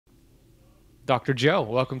Dr. Joe,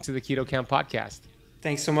 welcome to the Keto Kamp Podcast.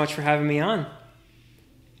 Thanks so much for having me on.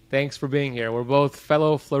 Thanks for being here. We're both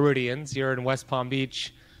fellow Floridians here in West Palm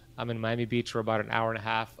Beach. I'm in Miami Beach. We're about an hour and a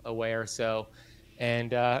half away or so.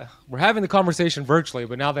 And we're having the conversation virtually,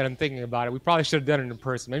 but now that I'm thinking about it, we probably should have done it in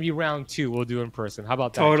person. Maybe round 2 we'll do in person. How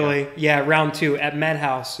about that? Totally. Joe? Yeah, round 2 at Med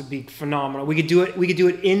House would be phenomenal. We could do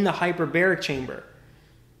it in the hyperbaric chamber.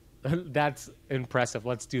 That's impressive.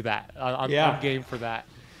 Let's do that. I'm game for that.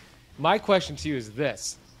 My question to you is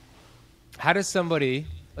this. How does somebody,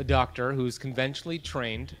 a doctor who's conventionally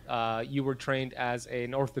trained, you were trained as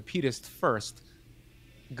an orthopedist first,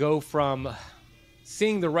 go from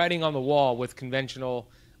seeing the writing on the wall with conventional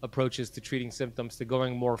approaches to treating symptoms to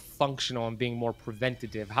going more functional and being more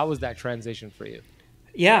preventative? How was that transition for you?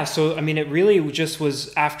 Yeah, so I mean, it really just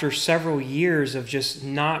was after several years of just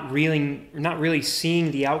not really seeing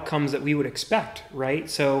the outcomes that we would expect, right?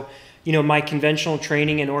 So, my conventional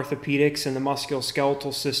training in orthopedics and the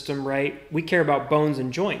musculoskeletal system, right? We care about bones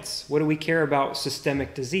and joints. What do we care about?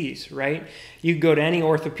 Systemic disease, right? You go to any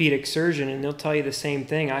orthopedic surgeon and they'll tell you the same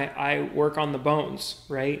thing. I work on the bones,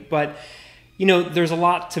 right? But, there's a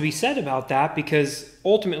lot to be said about that because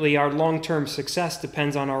ultimately our long-term success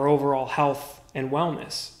depends on our overall health and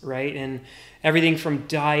wellness, right? And everything from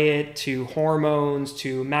diet to hormones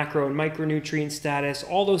to macro and micronutrient status,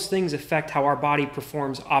 all those things affect how our body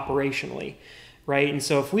performs operationally, right? And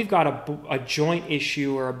so if we've got a joint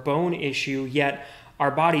issue or a bone issue, yet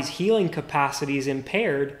our body's healing capacity is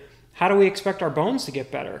impaired, how do we expect our bones to get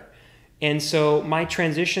better? And so my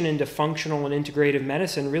transition into functional and integrative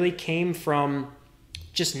medicine really came from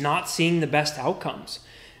just not seeing the best outcomes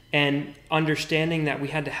and understanding that we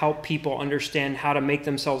had to help people understand how to make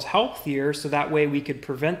themselves healthier so that way we could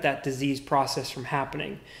prevent that disease process from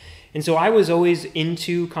happening. And so I was always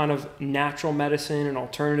into kind of natural medicine and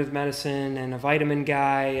alternative medicine and a vitamin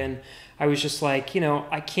guy. And I was just like,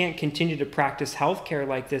 I can't continue to practice healthcare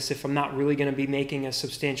like this if I'm not really going to be making a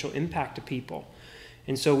substantial impact to people.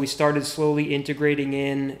 And so we started slowly integrating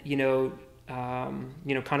in,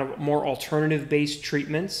 kind of more alternative-based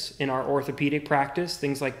treatments in our orthopedic practice,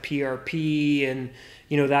 things like PRP and,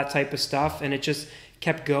 that type of stuff. And it just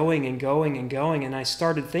kept going and going and going. And I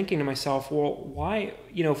started thinking to myself, well, why,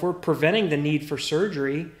 if we're preventing the need for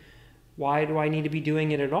surgery, why do I need to be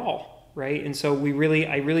doing it at all, right? And so I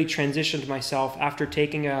really transitioned myself after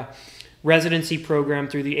taking a residency program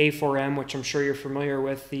through the A4M, which I'm sure you're familiar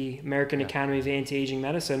with, the American Academy of Anti-Aging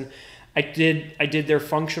Medicine. I did their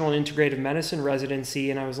functional and integrative medicine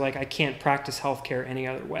residency, and I was like, I can't practice healthcare any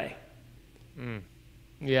other way.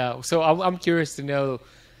 Yeah. So I'm curious to know,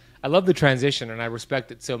 I love the transition and I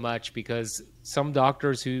respect it so much because some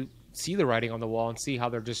doctors who see the writing on the wall and see how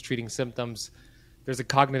they're just treating symptoms, there's a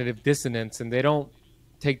cognitive dissonance and they don't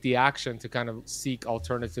take the action to kind of seek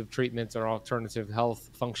alternative treatments or alternative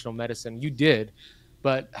health functional medicine. You did,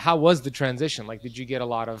 but how was the transition? Like, did you get a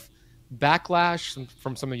lot of backlash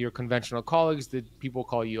from some of your conventional colleagues? Did people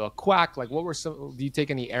call you a quack? Like, do you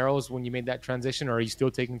take any arrows when you made that transition, or are you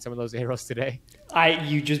still taking some of those arrows today?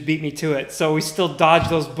 You just beat me to it. So we still dodge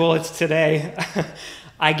those bullets today.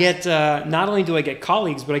 I get, not only do I get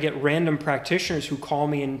colleagues, but I get random practitioners who call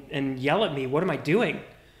me and yell at me. What am I doing?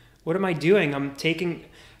 What am I doing?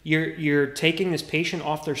 You're taking this patient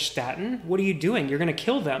off their statin. What are you doing? You're going to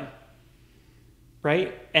kill them.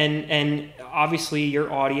 Right? And obviously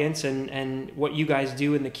your audience and what you guys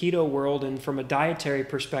do in the keto world and from a dietary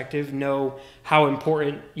perspective know how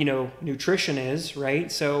important, nutrition is,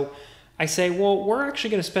 right? So I say, well, we're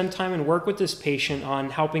actually going to spend time and work with this patient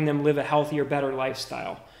on helping them live a healthier, better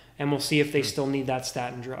lifestyle. And we'll see if they still need that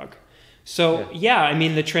statin drug. So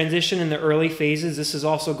the transition in the early phases, this is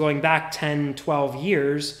also going back 10, 12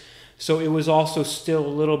 years. So it was also still a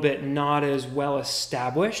little bit not as well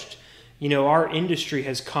established. Our industry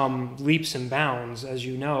has come leaps and bounds, as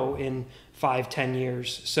you know, in 5-10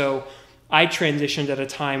 years. So I transitioned at a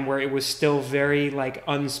time where it was still very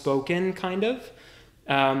unspoken kind of.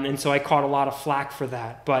 And so I caught a lot of flack for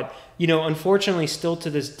that. But, unfortunately, still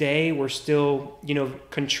to this day, we're still,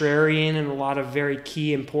 contrarian in a lot of very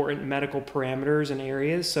key, important medical parameters and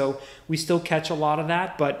areas. So we still catch a lot of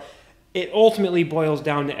that. But it ultimately boils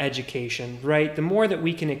down to education, right? The more that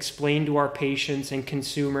we can explain to our patients and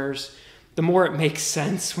consumers, the more it makes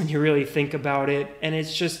sense when you really think about it. And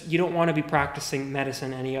it's just, you don't want to be practicing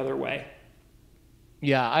medicine any other way.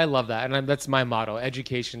 Yeah, I love that. And that's my motto,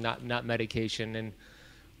 education, not medication. And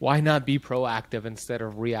why not be proactive instead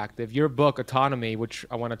of reactive? Your book, Autonomy, which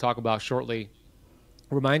I want to talk about shortly,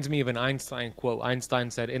 reminds me of an Einstein quote. Einstein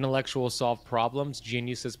said, "Intellectuals solve problems,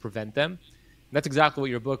 geniuses prevent them." And that's exactly what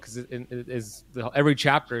your book is. Every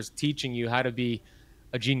chapter is teaching you how to be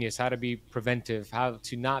a genius, how to be preventive, how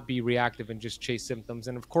to not be reactive and just chase symptoms.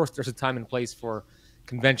 And of course, there's a time and place for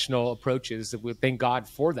conventional approaches. We thank God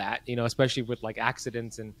for that, especially with like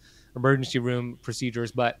accidents and emergency room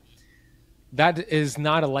procedures. But that is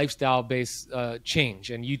not a lifestyle-based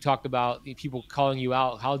change. And you talked about people calling you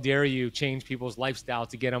out. How dare you change people's lifestyle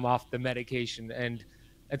to get them off the medication? And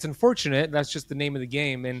it's unfortunate. That's just the name of the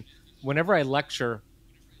game. And whenever I lecture,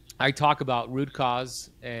 I talk about root cause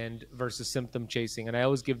and versus symptom chasing. And I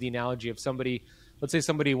always give the analogy of somebody, let's say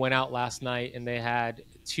somebody went out last night and they had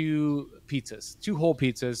 2 whole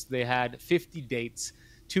pizzas. They had 50 dates,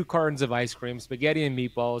 2 cartons of ice cream, spaghetti and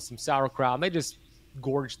meatballs, some sauerkraut, and they just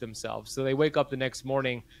gorged themselves. So they wake up the next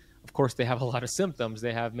morning. Of course, they have a lot of symptoms.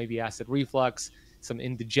 They have maybe acid reflux, some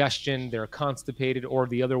indigestion, they're constipated, or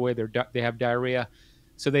the other way, they have diarrhea.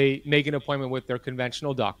 So they make an appointment with their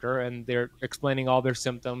conventional doctor and they're explaining all their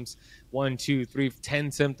symptoms, 1, 2, 3,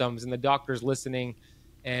 10 symptoms, and the doctor's listening.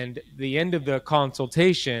 And the end of the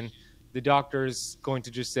consultation, the doctor's going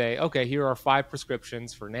to just say, okay, here are 5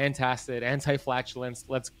 prescriptions for an antacid, anti-flatulence.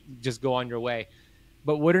 Let's just go on your way.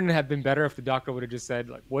 But wouldn't it have been better if the doctor would have just said,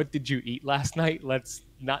 like, what did you eat last night? Let's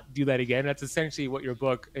not do that again. That's essentially what your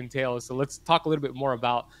book entails. So let's talk a little bit more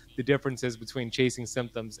about the differences between chasing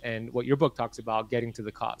symptoms and what your book talks about, getting to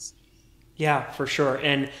the cause. Yeah, for sure.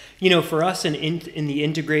 And, for us in the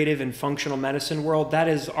integrative and functional medicine world, that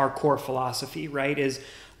is our core philosophy, right? Is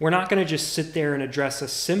we're not going to just sit there and address a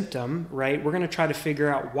symptom, right? We're going to try to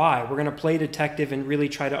figure out why. We're going to play detective and really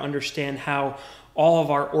try to understand how all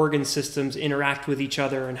of our organ systems interact with each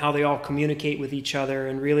other and how they all communicate with each other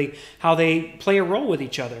and really how they play a role with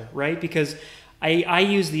each other, right? Because I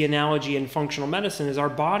use the analogy in functional medicine is our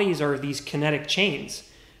bodies are these kinetic chains,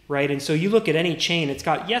 right? And so you look at any chain, it's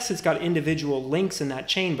got individual links in that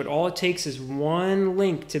chain, but all it takes is one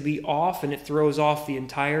link to be off and it throws off the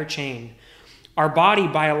entire chain. Our body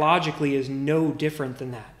biologically is no different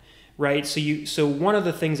than that, right? So one of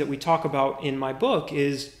the things that we talk about in my book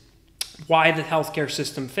is why the healthcare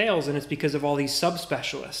system fails, and it's because of all these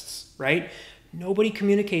subspecialists, right? Nobody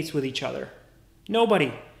communicates with each other.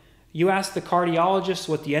 Nobody. You ask the cardiologist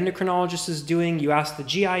what the endocrinologist is doing. You ask the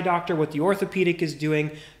GI doctor what the orthopedic is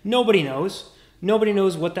doing. Nobody knows. Nobody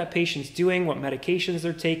knows what that patient's doing, what medications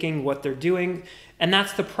they're taking, what they're doing. And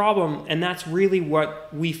that's the problem. And that's really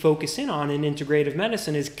what we focus in on in integrative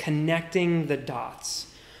medicine is connecting the dots.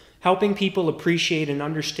 Helping people appreciate and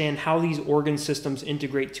understand how these organ systems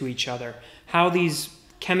integrate to each other, how these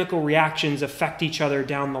chemical reactions affect each other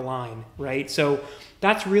down the line, right? So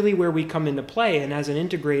that's really where we come into play. And as an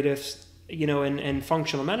integrative, and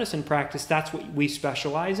functional medicine practice, that's what we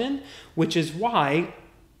specialize in, which is why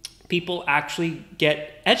people actually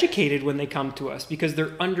get educated when they come to us because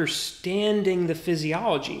they're understanding the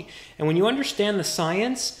physiology. And when you understand the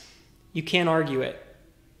science, you can't argue it.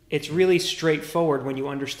 It's really straightforward when you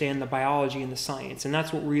understand the biology and the science, and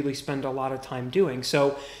that's what we really spend a lot of time doing.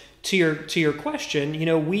 So to your question,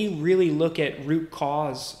 we really look at root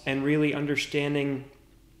cause and really understanding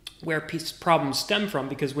where problems stem from,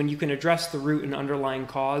 because when you can address the root and underlying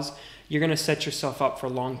cause, you're going to set yourself up for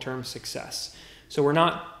long-term success. So we're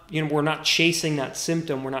not chasing that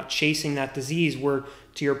symptom, we're not chasing that disease. We're,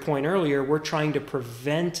 to your point earlier, we're trying to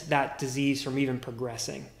prevent that disease from even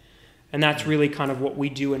progressing. And that's really kind of what we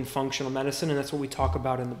do in functional medicine, and that's what we talk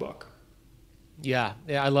about in the book. Yeah,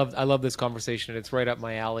 I love this conversation. It's right up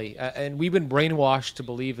my alley. And we've been brainwashed to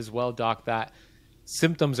believe as well, Doc, that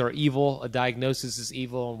symptoms are evil, a diagnosis is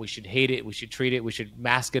evil, and we should hate it, we should treat it, we should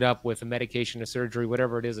mask it up with a medication, a surgery,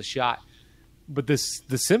 whatever it is, a shot. But the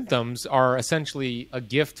symptoms are essentially a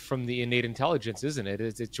gift from the innate intelligence, isn't it?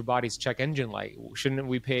 It's your body's check engine light. Shouldn't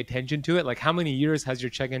we pay attention to it? Like, how many years has your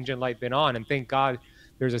check engine light been on? And thank God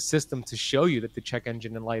there's a system to show you that the check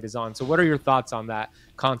engine and light is on. So what are your thoughts on that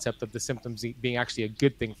concept of the symptoms being actually a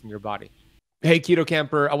good thing from your body? Hey, Keto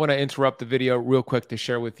Camper, I want to interrupt the video real quick to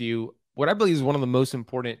share with you what I believe is one of the most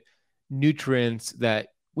important nutrients that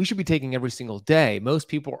we should be taking every single day. Most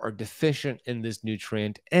people are deficient in this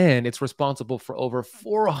nutrient, and it's responsible for over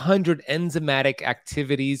 400 enzymatic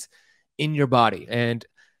activities in your body. And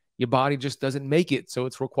your body just doesn't make it. So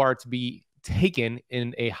it's required to be taken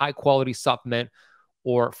in a high quality supplement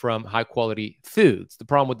or from high quality foods. The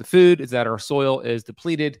problem with the food is that our soil is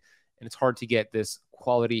depleted and it's hard to get this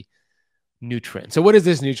quality nutrient. So what is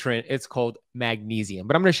this nutrient? It's called magnesium.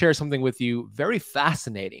 But I'm going to share something with you very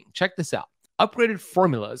fascinating. Check this out. Upgraded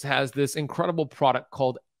Formulas has this incredible product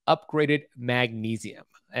called Upgraded Magnesium.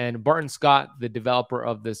 And Barton Scott, the developer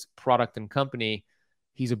of this product and company,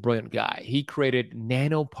 he's a brilliant guy. He created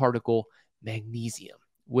nanoparticle magnesium,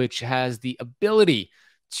 which has the ability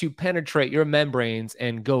to penetrate your membranes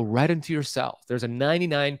and go right into your cells. There's a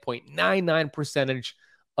 99.99%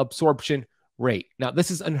 absorption rate. Now,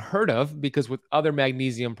 this is unheard of because with other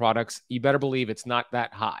magnesium products, you better believe it's not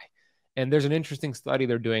that high. And there's an interesting study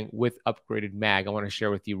they're doing with upgraded mag I want to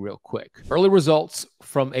share with you real quick. Early results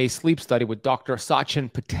from a sleep study with Dr.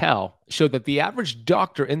 Sachin Patel showed that the average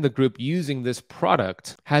doctor in the group using this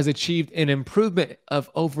product has achieved an improvement of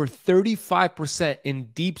over 35% in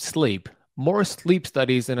deep sleep. More sleep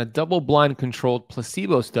studies and a double-blind controlled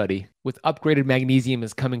placebo study with upgraded magnesium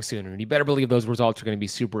is coming soon. And you better believe those results are going to be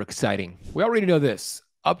super exciting. We already know this.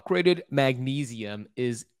 Upgraded magnesium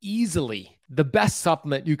is easily the best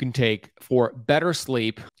supplement you can take for better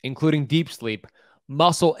sleep, including deep sleep,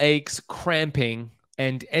 muscle aches, cramping,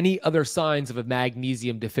 and any other signs of a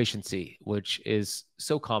magnesium deficiency, which is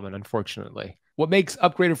so common, unfortunately. What makes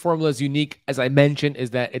upgraded formulas unique, as I mentioned, is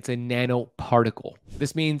that it's a nanoparticle.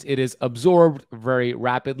 This means it is absorbed very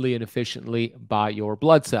rapidly and efficiently by your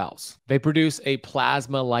blood cells. They produce a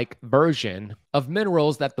plasma-like version of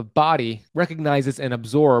minerals that the body recognizes and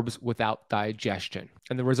absorbs without digestion.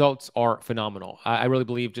 And the results are phenomenal. I really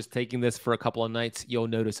believe just taking this for a couple of nights, you'll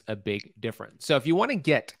notice a big difference. So if you want to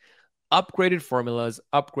get upgraded formulas,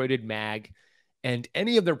 upgraded mag, and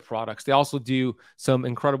any of their products, they also do some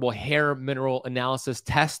incredible hair mineral analysis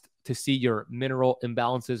tests to see your mineral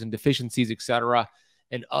imbalances and deficiencies, etc.,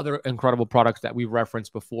 and other incredible products that we've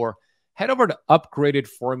referenced before. Head over to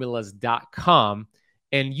upgradedformulas.com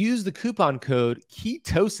and use the coupon code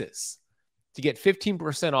KETOSIS to get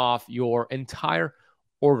 15% off your entire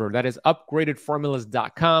order. That is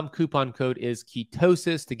upgradedformulas.com. Coupon code is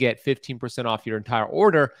KETOSIS to get 15% off your entire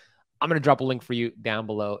order. I'm going to drop a link for you down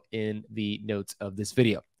below in the notes of this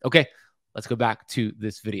video. Okay, let's go back to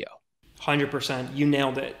this video. 100%. You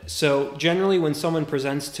nailed it. So generally when someone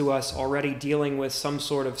presents to us already dealing with some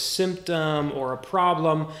sort of symptom or a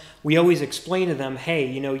problem, we always explain to them,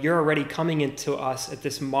 hey, you're already coming into us at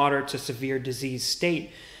this moderate to severe disease state,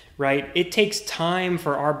 right? It takes time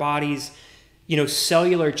for our bodies,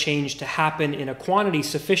 cellular change to happen in a quantity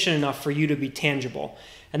sufficient enough for you to be tangible.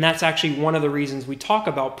 And that's actually one of the reasons we talk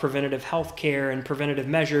about preventative health care and preventative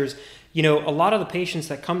measures. A lot of the patients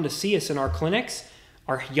that come to see us in our clinics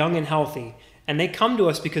are young and healthy, and they come to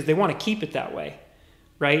us because they want to keep it that way,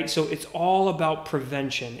 right? So it's all about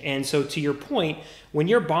prevention. And so to your point, when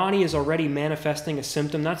your body is already manifesting a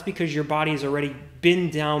symptom, that's because your body has already been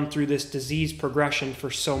down through this disease progression for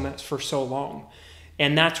so long.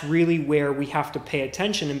 And that's really where we have to pay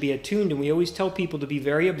attention and be attuned. And we always tell people to be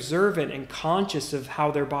very observant and conscious of how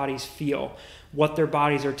their bodies feel, what their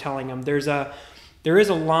bodies are telling them. There is a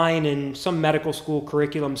line in some medical school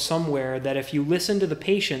curriculum somewhere that if you listen to the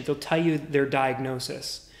patient, they'll tell you their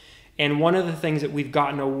diagnosis. And one of the things that we've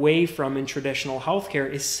gotten away from in traditional healthcare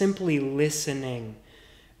is simply listening,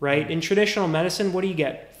 right? In traditional medicine, what do you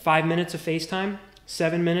get? 5 minutes of FaceTime,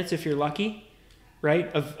 7 minutes if you're lucky,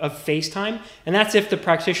 right, of FaceTime. And that's if the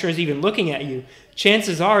practitioner is even looking at you.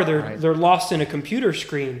 Chances are they're lost in a computer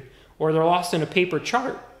screen or they're lost in a paper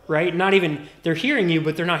chart, right? Not even, they're hearing you,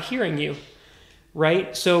 but they're not hearing you,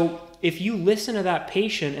 right? So if you listen to that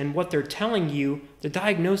patient and what they're telling you, the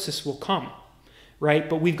diagnosis will come, right?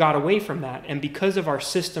 But we've got away from that. And because of our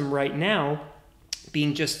system right now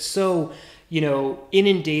being just so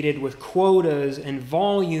inundated with quotas and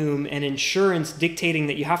volume and insurance dictating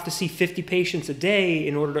that you have to see 50 patients a day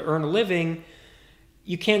in order to earn a living,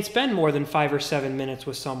 you can't spend more than 5 or 7 minutes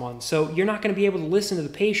with someone. So you're not going to be able to listen to the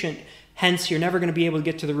patient. Hence, you're never going to be able to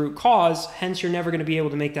get to the root cause. Hence, you're never going to be able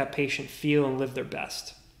to make that patient feel and live their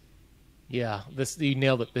best. Yeah, you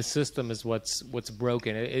nailed it. The system is what's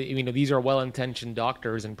broken. These are well-intentioned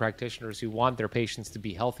doctors and practitioners who want their patients to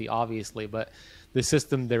be healthy, obviously, but the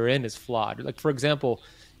system they're in is flawed. Like, for example,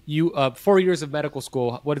 4 years of medical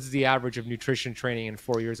school, what is the average of nutrition training in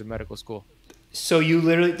 4 years of medical school? So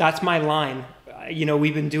that's my line.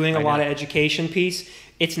 We've been doing a lot of education piece.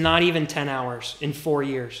 It's not even 10 hours in 4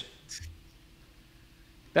 years.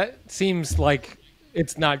 That seems like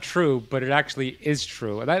it's not true, but it actually is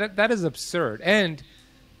true. That is absurd. And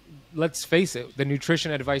let's face it, the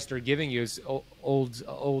nutrition advice they're giving you is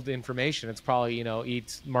old information. It's probably,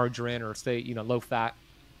 eat margarine or stay, low fat,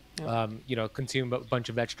 consume a bunch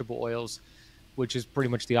of vegetable oils, which is pretty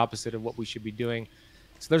much the opposite of what we should be doing.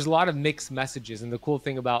 So there's a lot of mixed messages. And the cool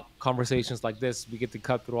thing about conversations like this, we get to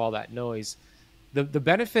cut through all that noise. The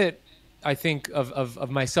benefit, I think,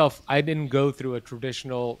 of myself, I didn't go through a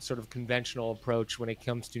traditional sort of conventional approach when it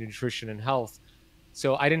comes to nutrition and health.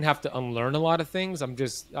 So I didn't have to unlearn a lot of things.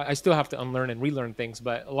 I still have to unlearn and relearn things,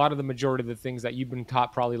 but a lot of the majority of the things that you've been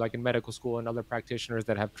taught probably like in medical school and other practitioners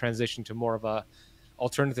that have transitioned to more of a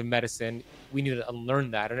alternative medicine, we need to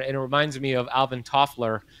unlearn that. And it reminds me of Alvin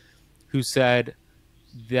Toffler, who said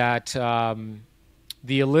that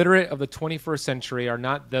the illiterate of the 21st century are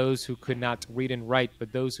not those who could not read and write,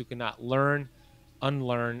 but those who cannot learn,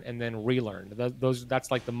 unlearn, and then relearn. That's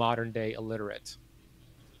like the modern day illiterate.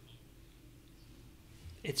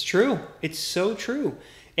 It's true. It's so true.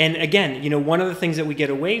 And again, one of the things that we get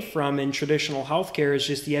away from in traditional healthcare is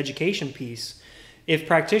just the education piece. If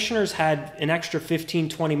practitioners had an extra 15,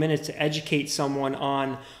 20 minutes to educate someone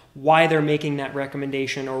on why they're making that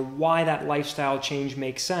recommendation or why that lifestyle change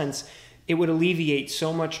makes sense, it would alleviate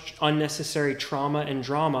so much unnecessary trauma and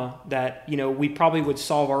drama that, we probably would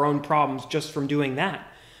solve our own problems just from doing that.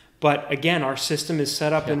 But again, our system is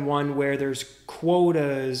set up in one where there's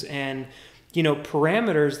quotas and,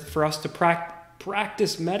 parameters for us to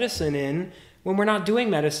practice medicine in. When we're not doing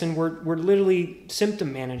medicine, we're literally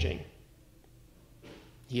symptom managing.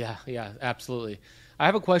 Yeah, absolutely. I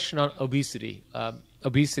have a question on obesity.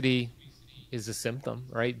 Obesity is a symptom,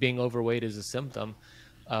 right? Being overweight is a symptom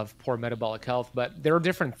of poor metabolic health, but there are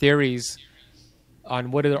different theories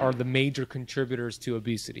on what are the major contributors to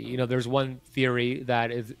obesity. There's one theory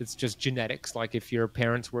that it's just genetics. Like if your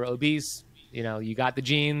parents were obese, you got the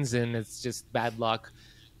genes and it's just bad luck.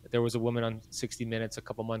 There was a woman on 60 Minutes a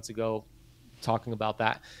couple months ago talking about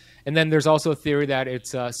that. And then there's also a theory that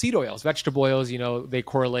it's seed oils, vegetable oils. They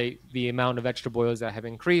correlate the amount of vegetable oils that have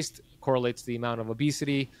increased, correlates the amount of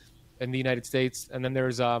obesity in the United States. And then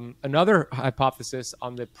there's another hypothesis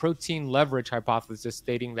on the protein leverage hypothesis,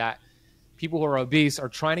 stating that people who are obese are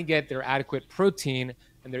trying to get their adequate protein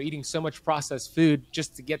and they're eating so much processed food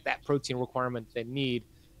just to get that protein requirement they need.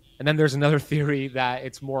 And then there's another theory that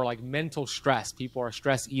it's more like mental stress. People are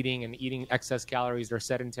stress eating and eating excess calories. They're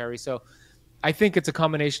sedentary. So I think it's a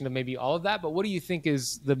combination of maybe all of that. But what do you think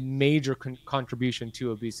is the major contribution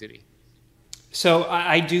to obesity? So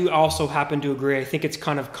I do also happen to agree. I think it's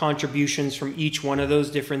kind of contributions from each one of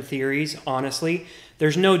those different theories, honestly.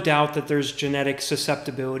 There's no doubt that there's genetic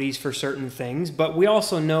susceptibilities for certain things, but we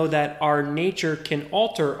also know that our nature can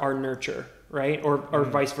alter our nurture, right? Or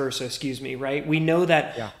vice versa, right? We know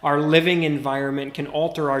that our living environment can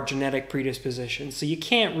alter our genetic predisposition. So you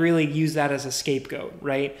can't really use that as a scapegoat,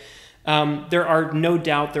 right? There are no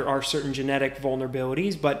doubt there are certain genetic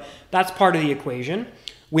vulnerabilities, but that's part of the equation.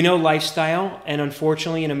 We know lifestyle, and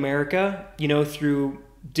unfortunately in America, through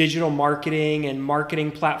digital marketing and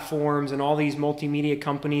marketing platforms and all these multimedia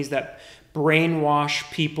companies that brainwash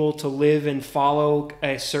people to live and follow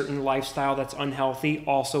a certain lifestyle that's unhealthy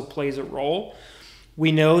also plays a role.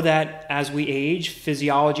 We know that as we age,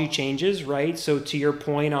 physiology changes, right? So to your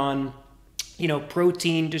point on,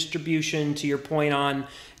 protein distribution, to your point on,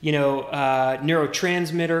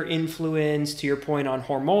 neurotransmitter influence, to your point on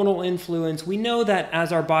hormonal influence, we know that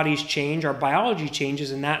as our bodies change, our biology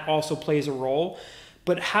changes, and that also plays a role.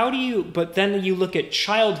 But then you look at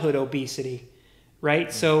childhood obesity, right?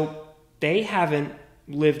 Mm-hmm. So they haven't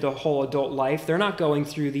lived a whole adult life. They're not going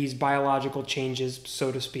through these biological changes,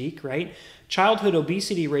 so to speak, right? Childhood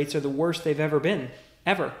obesity rates are the worst they've ever been,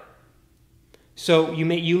 ever. So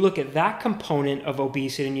you look at that component of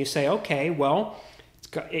obesity and you say, okay, well,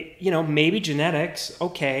 maybe genetics,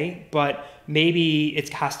 okay, but maybe it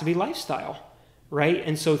has to be lifestyle, right?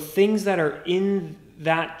 And so things that are in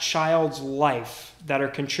that child's life that are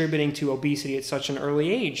contributing to obesity at such an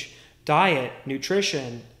early age, diet,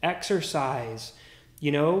 nutrition, exercise,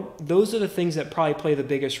 those are the things that probably play the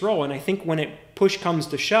biggest role. And I think when push comes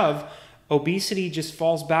to shove, obesity just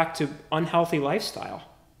falls back to unhealthy lifestyle.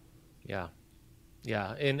 Yeah.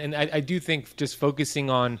 And I do think just focusing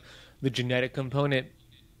on the genetic component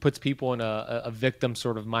puts people in a victim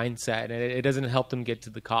sort of mindset, and it doesn't help them get to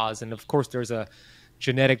the cause. And of course, there's a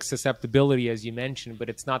genetic susceptibility, as you mentioned, but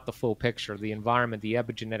it's not the full picture. The environment, the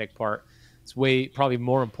epigenetic part, it's probably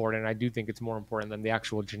more important. I do think it's more important than the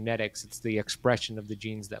actual genetics. It's the expression of the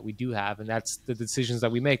genes that we do have, and that's the decisions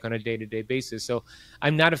that we make on a day-to-day basis. So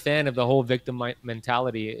I'm not a fan of the whole victim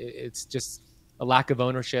mentality. It's just a lack of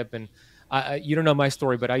ownership. And you don't know my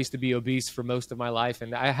story, but I used to be obese for most of my life,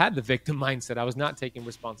 and I had the victim mindset. I was not taking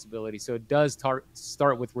responsibility. So it does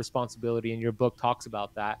start with responsibility, and your book talks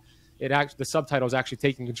about that. The subtitle is actually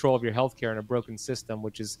Taking Control of Your Healthcare in a Broken System,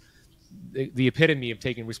 which is the epitome of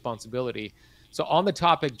taking responsibility. So on the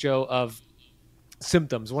topic, Joe, of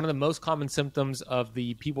symptoms, one of the most common symptoms of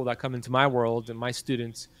the people that come into my world and my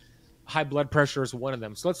students, high blood pressure is one of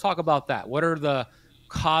them. So let's talk about that. What are the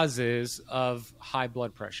causes of high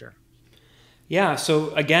blood pressure? Yeah,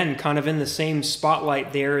 so again, kind of in the same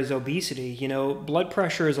spotlight there as obesity, blood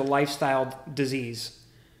pressure is a lifestyle disease,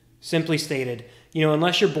 simply stated.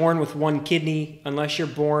 unless you're born with one kidney, unless you're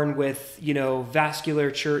born with,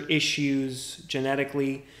 vasculature issues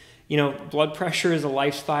genetically, blood pressure is a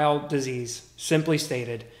lifestyle disease, simply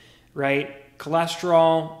stated, right?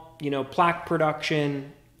 Cholesterol, plaque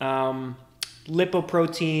production,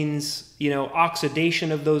 lipoproteins,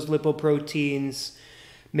 oxidation of those lipoproteins,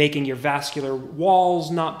 making your vascular walls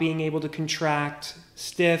not being able to contract,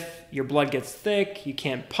 stiff, your blood gets thick, you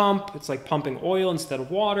can't pump, it's like pumping oil instead of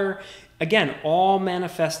water. Again, all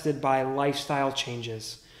manifested by lifestyle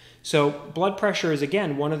changes. So blood pressure is,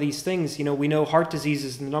 again, one of these things. We know heart disease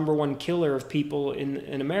is the #1 killer of people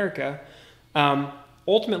in America.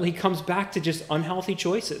 Ultimately comes back to just unhealthy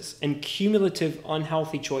choices and cumulative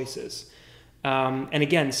unhealthy choices. And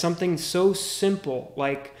again, something so simple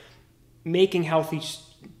like making healthy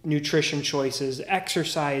nutrition choices,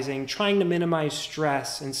 exercising, trying to minimize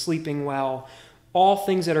stress and sleeping well, all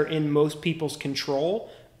things that are in most people's control,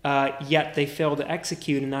 yet they fail to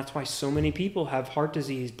execute. And that's why so many people have heart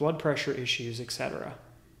disease, blood pressure issues, etc.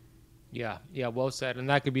 Yeah, well said. And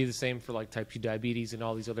that could be the same for like type 2 diabetes and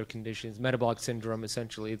all these other conditions, metabolic syndrome,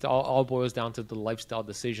 essentially. It all boils down to the lifestyle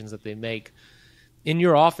decisions that they make. In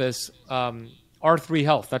your office, R3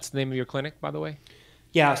 Health, that's the name of your clinic, by the way?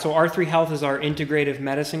 Yeah, so R3 Health is our integrative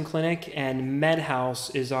medicine clinic, and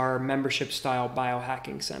MedHouse is our membership-style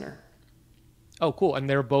biohacking center. Oh, cool. And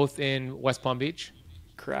they're both in West Palm Beach?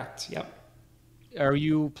 Correct, yep. Are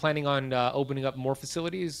you planning on opening up more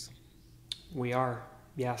facilities? We are,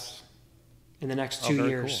 yes. In the next 2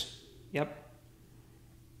 years. Cool. Yep.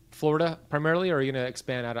 Florida primarily, or are you going to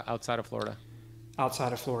expand outside of Florida?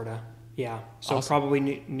 Outside of Florida, yeah. So awesome. Probably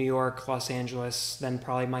New York, Los Angeles, then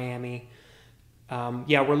probably Miami.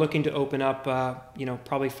 We're looking to open up,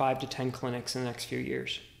 probably 5 to 10 clinics in the next few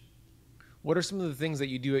years. What are some of the things that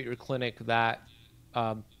you do at your clinic that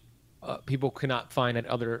people cannot find at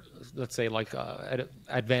other, let's say, like at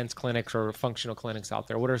advanced clinics or functional clinics out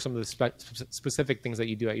there? What are some of the specific things that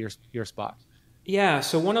you do at your spot? Yeah,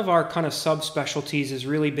 so one of our kind of subspecialties has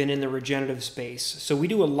really been in the regenerative space. So we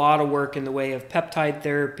do a lot of work in the way of peptide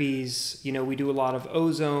therapies. We do a lot of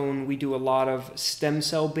ozone. We do a lot of stem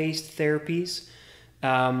cell-based therapies.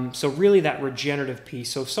 So really that regenerative piece.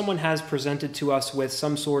 So if someone has presented to us with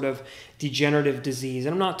some sort of degenerative disease,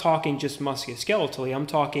 and I'm not talking just musculoskeletal, I'm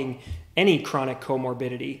talking any chronic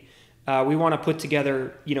comorbidity, we want to put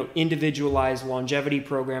together, individualized longevity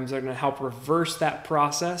programs that are going to help reverse that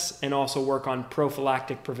process and also work on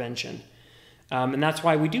prophylactic prevention. And that's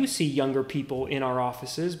why we do see younger people in our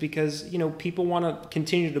offices, because, people want to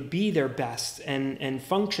continue to be their best and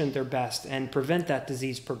function their best and prevent that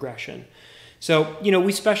disease progression. So,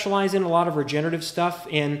 we specialize in a lot of regenerative stuff,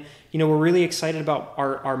 and, we're really excited about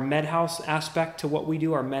our MedHouse aspect to what we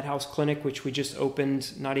do, our MedHouse clinic, which we just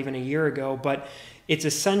opened not even a year ago, but it's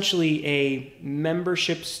essentially a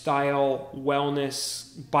membership-style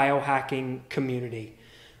wellness biohacking community.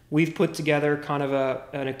 We've put together kind of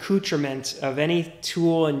an accoutrement of any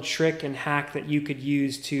tool and trick and hack that you could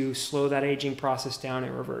use to slow that aging process down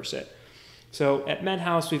and reverse it. So at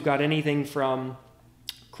MedHouse, we've got anything from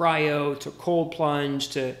cryo to cold plunge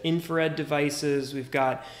to infrared devices. We've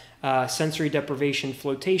got sensory deprivation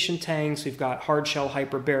flotation tanks. We've got hard shell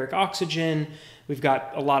hyperbaric oxygen. We've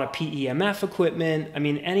got a lot of PEMF equipment. I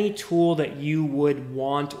mean, any tool that you would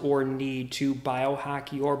want or need to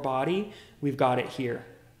biohack your body, we've got it here.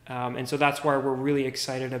 And so that's why we're really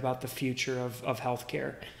excited about the future of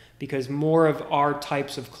healthcare, because more of our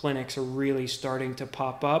types of clinics are really starting to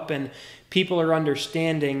pop up, and people are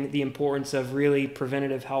understanding the importance of really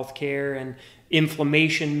preventative healthcare and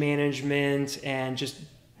inflammation management and just,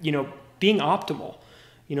 being optimal.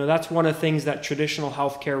 That's one of the things that traditional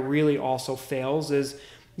healthcare really also fails is,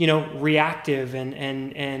 reactive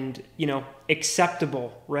and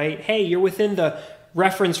acceptable, right? Hey, you're within the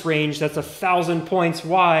reference range that's 1,000 points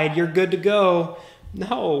wide, you're good to go.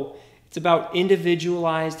 No, it's about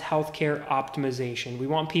individualized healthcare optimization. We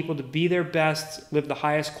want people to be their best, live the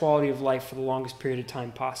highest quality of life for the longest period of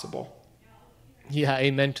time possible. Yeah,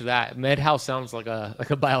 amen to that. MedHouse sounds like a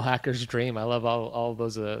biohacker's dream. I love all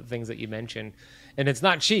those things that you mentioned. And it's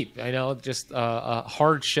not cheap. I know just a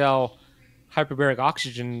hard shell hyperbaric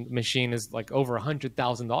oxygen machine is like over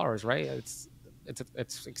 $100,000, right? It's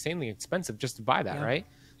insanely expensive just to buy that, right?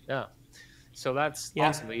 Yeah. So that's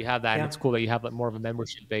awesome that you have that. And it's cool that you have more of a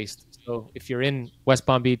membership based. So if you're in West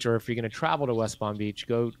Palm Beach, or if you're going to travel to West Palm Beach,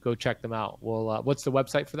 go check them out. Well, what's the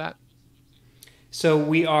website for that? So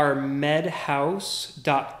we are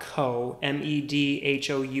medhouse.co,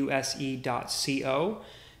 medhouse.co.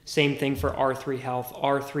 Same thing for R3 Health,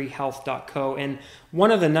 𝙆𝙊𝙍𝙍𝙍. And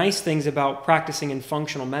one of the nice things about practicing in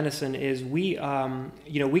functional medicine is we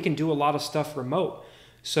can do a lot of stuff remote.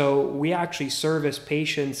 So we actually service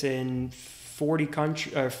patients in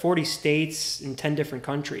 40 states in 10 different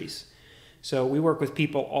countries. So we work with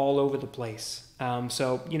people all over the place.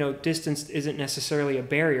 So, distance isn't necessarily a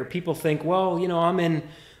barrier. People think, well, I'm in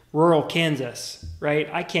rural Kansas, right?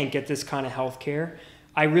 I can't get this kind of healthcare.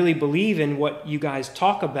 I really believe in what you guys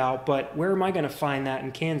talk about, but where am I going to find that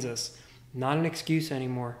in Kansas? Not an excuse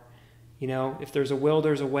anymore. If there's a will,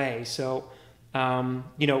 there's a way. So,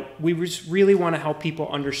 we just really want to help people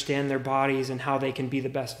understand their bodies and how they can be the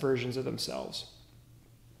best versions of themselves.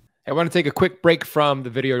 I want to take a quick break from the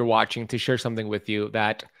video you're watching to share something with you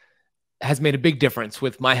that has made a big difference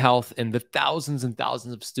with my health and the thousands and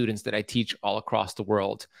thousands of students that I teach all across the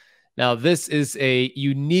world. Now, this is a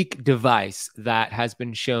unique device that has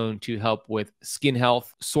been shown to help with skin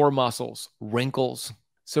health, sore muscles, wrinkles,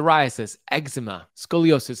 psoriasis, eczema,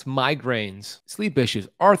 scoliosis, migraines, sleep issues,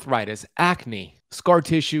 arthritis, acne, scar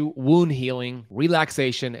tissue, wound healing,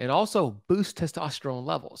 relaxation, and also boost testosterone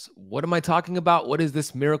levels. What am I talking about? What is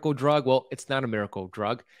this miracle drug? Well, it's not a miracle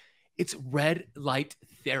drug. It's red light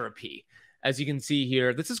therapy. As you can see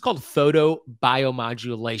here, this is called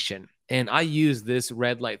photobiomodulation. And I use this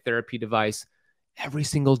red light therapy device every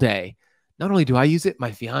single day. Not only do I use it,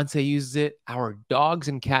 my fiance uses it. Our dogs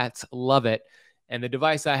and cats love it. And the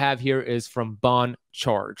device I have here is from Bon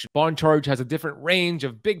Charge. Bon Charge has a different range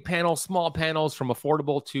of big panels, small panels, from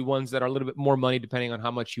affordable to ones that are a little bit more money depending on how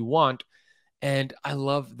much you want. And I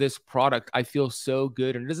love this product. I feel so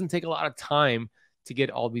good. And it doesn't take a lot of time to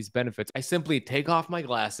get all these benefits. I simply take off my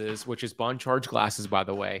glasses, which is Bon Charge glasses, by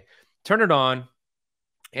the way, turn it on,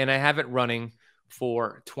 and I have it running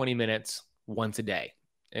for 20 minutes once a day.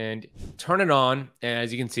 And turn it on, and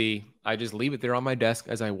as you can see, I just leave it there on my desk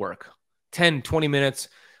as I work. 10, 20 minutes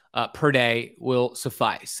per day will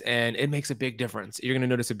suffice, and it makes a big difference. You're going to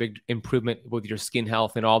notice a big improvement with your skin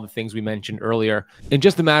health and all the things we mentioned earlier in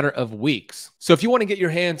just a matter of weeks. So if you want to get your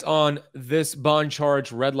hands on this Bon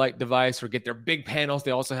Charge red light device or get their big panels,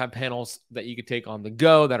 they also have panels that you could take on the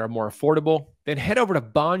go that are more affordable, then head over to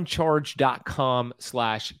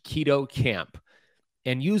boncharge.com/KetoKamp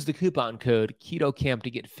and use the coupon code KetoKamp to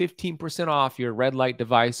get 15% off your red light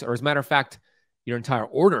device, or as a matter of fact, your entire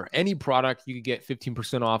order. Any product, you can get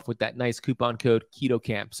 15% off with that nice coupon code Keto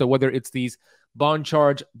Kamp. So whether it's these Bon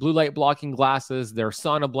Charge blue light blocking glasses, their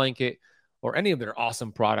sauna blanket, or any of their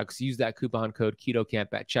awesome products, use that coupon code Keto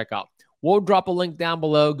Kamp at checkout. We'll drop a link down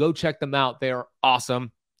below. Go check them out. They're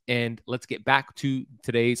awesome. And let's get back to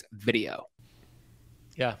today's video.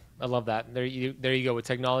 Yeah, I love that. There you go. With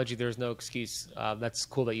technology, there's no excuse. That's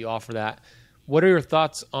cool that you offer that. What are your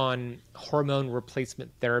thoughts on hormone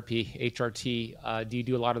replacement therapy, HRT? Do you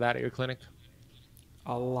do a lot of that at your clinic?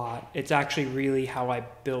 A lot. It's actually really how I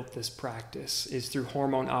built this practice, is through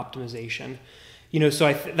hormone optimization.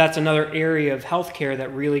 So that's another area of healthcare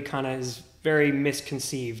that really kind of is very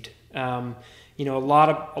misconceived. A lot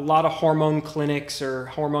of hormone clinics, or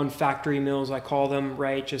hormone factory mills, I call them,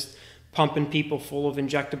 right? Just pumping people full of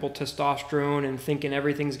injectable testosterone and thinking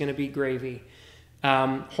everything's going to be gravy.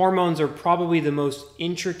 Hormones are probably the most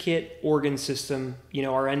intricate organ system,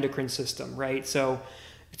 our endocrine system, right? So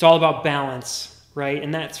it's all about balance, right?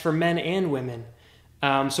 And that's for men and women.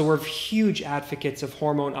 So we're huge advocates of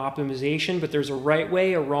hormone optimization, but there's a right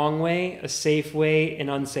way, a wrong way, a safe way, an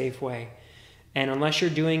unsafe way. And unless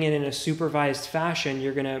you're doing it in a supervised fashion,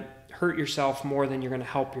 you're going to hurt yourself more than you're going to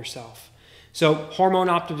help yourself. So hormone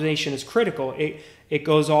optimization is critical. It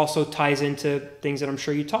ties into things that I'm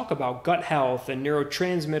sure you talk about, gut health and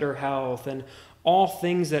neurotransmitter health, and all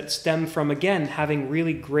things that stem from, again, having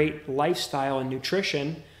really great lifestyle and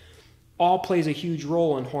nutrition, all plays a huge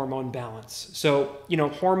role in hormone balance. So,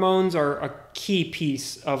 hormones are a key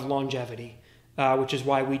piece of longevity, which is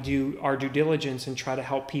why we do our due diligence and try to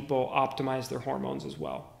help people optimize their hormones as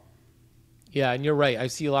well. Yeah, and you're right. I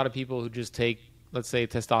see a lot of people who just take, let's say,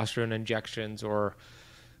 testosterone injections or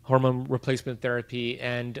hormone replacement therapy,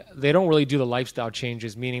 and they don't really do the lifestyle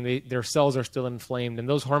changes, meaning their cells are still inflamed, and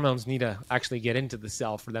those hormones need to actually get into the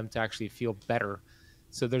cell for them to actually feel better.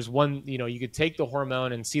 So there's one, you could take the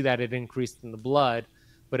hormone and see that it increased in the blood,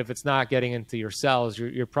 but if it's not getting into your cells,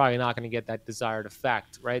 you're probably not going to get that desired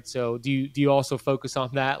effect, right? So do you also focus on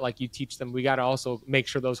that? Like, you teach them, we got to also make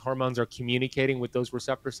sure those hormones are communicating with those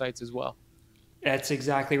receptor sites as well? That's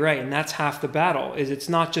exactly right. And that's half the battle. It's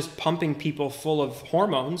not just pumping people full of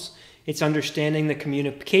hormones. It's understanding the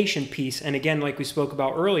communication piece. And again, like we spoke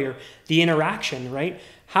about earlier, the interaction, right?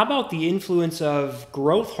 How about the influence of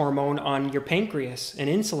growth hormone on your pancreas and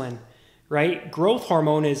insulin, right? Growth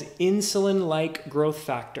hormone is insulin-like growth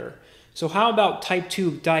factor. So how about type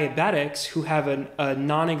 2 diabetics who have a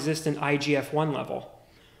non-existent IGF-1 level,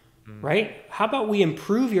 right? How about we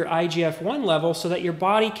improve your IGF-1 level so that your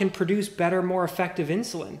body can produce better, more effective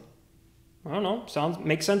insulin? I don't know,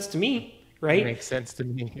 makes sense to me, right? Makes sense to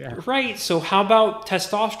me, yeah. Right, so how about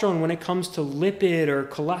testosterone when it comes to lipid or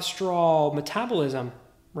cholesterol metabolism,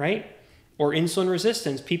 right? Or insulin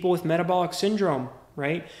resistance, people with metabolic syndrome,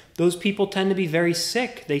 right? Those people tend to be very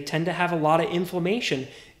sick. They tend to have a lot of inflammation.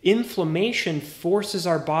 Inflammation forces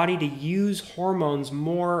our body to use hormones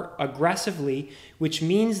more aggressively, which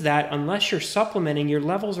means that unless you're supplementing, your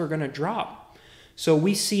levels are going to drop. So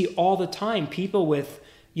we see all the time people with,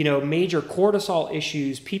 major cortisol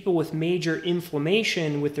issues, people with major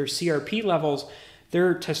inflammation with their CRP levels,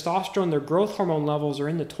 their testosterone, their growth hormone levels are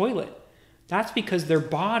in the toilet. That's because their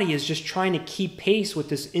body is just trying to keep pace with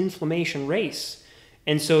this inflammation race.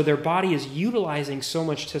 And so their body is utilizing so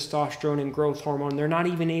much testosterone and growth hormone, they're not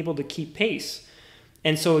even able to keep pace.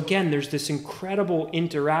 And so again, there's this incredible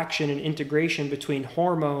interaction and integration between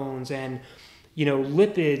hormones and,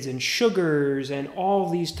 lipids and sugars and all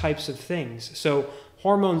these types of things. So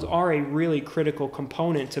hormones are a really critical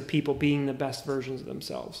component to people being the best versions of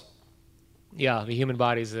themselves. Yeah, the human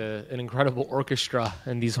body is an incredible orchestra,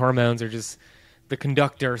 and these hormones are just the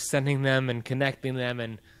conductor sending them and connecting them.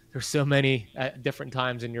 And there's so many at different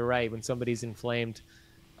times, and you're right, when somebody's inflamed,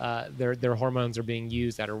 their hormones are being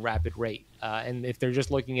used at a rapid rate. And if they're just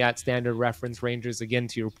looking at standard reference ranges, again,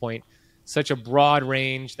 to your point, such a broad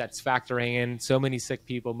range that's factoring in so many sick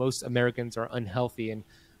people. Most Americans are unhealthy, and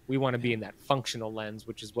we want to be in that functional lens,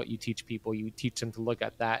 which is what you teach people. You teach them to look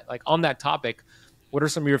at that. Like on that topic, what are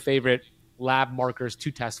some of your favorite lab markers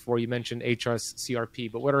to test for? You mentioned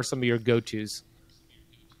HSCRP, but what are some of your go-tos?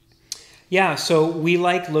 Yeah, so we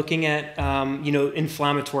like looking at,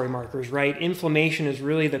 inflammatory markers, right? Inflammation is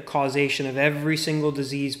really the causation of every single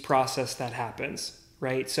disease process that happens,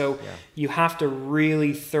 right? So you have to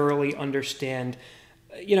really thoroughly understand,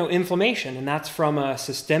 inflammation, and that's from a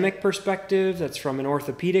systemic perspective, that's from an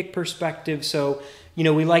orthopedic perspective. So,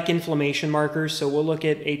 we like inflammation markers. So we'll look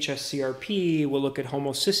at HSCRP, we'll look at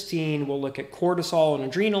homocysteine, we'll look at cortisol and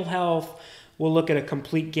adrenal health, we'll look at a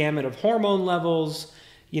complete gamut of hormone levels,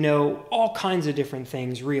 all kinds of different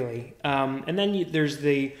things, really. And then there's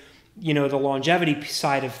the longevity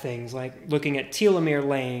side of things, like looking at telomere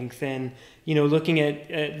length and, looking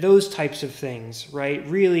at those types of things, right?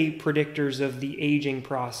 Really predictors of the aging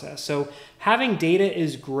process. So having data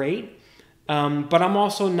is great, but I'm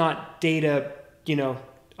also not data,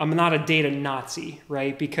 I'm not a data Nazi,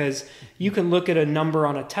 right? Because you can look at a number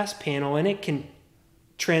on a test panel and it can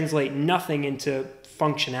translate nothing into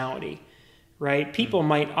functionality, right? People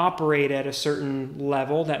might operate at a certain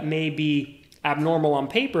level that may be abnormal on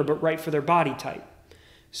paper, but right for their body type.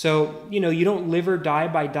 So, you don't live or die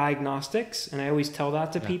by diagnostics, and I always tell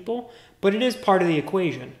that to people, but it is part of the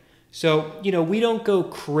equation. So, we don't go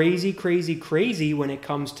crazy when it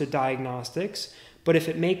comes to diagnostics, but if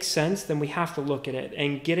it makes sense, then we have to look at it.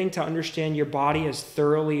 And getting to understand your body as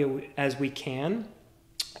thoroughly as we can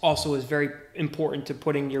also is very important to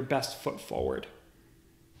putting your best foot forward.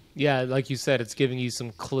 Yeah, like you said, it's giving you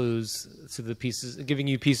some clues to the pieces, giving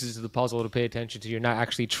you pieces of the puzzle to pay attention to. You're not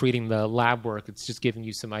actually treating the lab work. It's just giving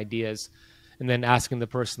you some ideas. And then asking the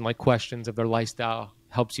person like questions of their lifestyle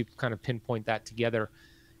helps you kind of pinpoint that together.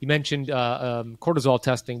 You mentioned cortisol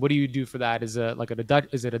testing. What do you do for that? Is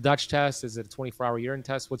it a Dutch test? Is it a 24-hour urine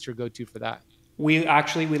test? What's your go-to for that? We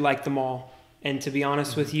like them all. And to be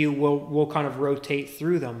honest with you, we'll kind of rotate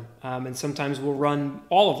through them. And sometimes we'll run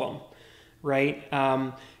all of them. Right?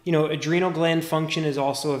 Adrenal gland function is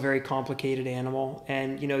also a very complicated animal.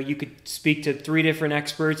 And, you could speak to 3 different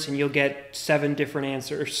experts and you'll get 7 different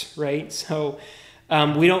answers, right? So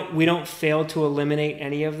we don't fail to eliminate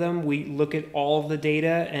any of them. We look at all of the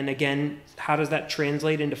data. And again, how does that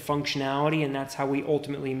translate into functionality? And that's how we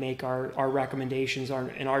ultimately make our recommendations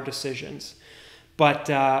and our decisions. But,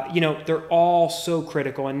 they're all so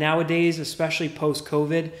critical. And nowadays, especially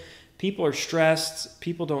post-COVID, people are stressed.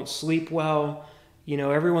 People don't sleep well.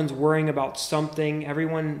 Everyone's worrying about something.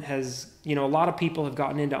 Everyone has, a lot of people have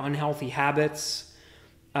gotten into unhealthy habits.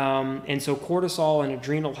 And so cortisol and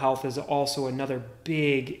adrenal health is also another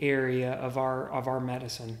big area of our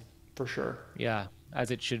medicine, for sure. Yeah, as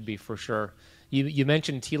it should be, for sure. You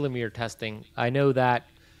mentioned telomere testing. I know that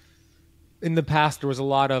in the past, there was a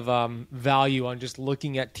lot of value on just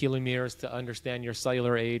looking at telomeres to understand your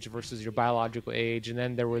cellular age versus your biological age. And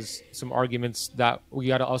then there was some arguments that we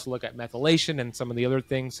got to also look at methylation and some of the other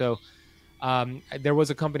things. So There was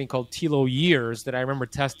a company called 𝙎𝙬𝙎𝙎 that I remember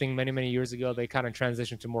testing many, many years ago. They kind of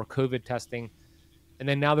transitioned to more COVID testing. And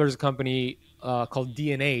then now there's a company called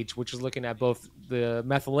DNH, which is looking at both the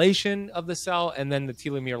methylation of the cell and then the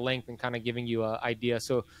telomere length and kind of giving you an idea.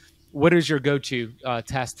 So what is your go-to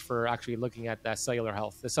test for actually looking at that cellular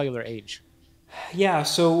health, the cellular age? Yeah,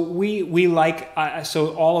 so we like,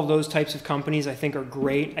 so all of those types of companies I think are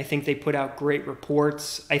great. I think they put out great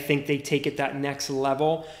reports. I think they take it that next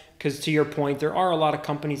level. Because to your point, there are a lot of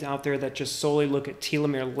companies out there that just solely look at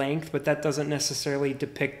telomere length, but that doesn't necessarily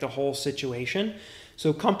depict the whole situation.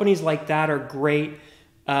 So companies like that are great.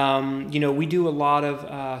 We do a lot of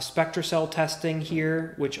SpectraCell testing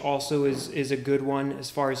here, which also is a good one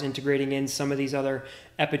as far as integrating in some of these other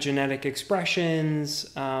epigenetic expressions,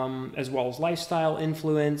 as well as lifestyle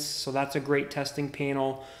influence. So that's a great testing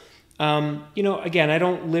panel. Again, I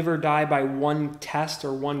don't live or die by one test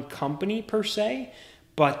or one company per se,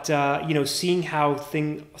 but seeing how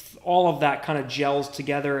all of that kind of gels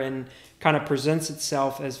together and kind of presents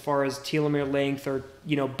itself as far as telomere length or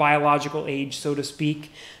biological age, so to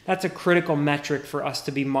speak, that's a critical metric for us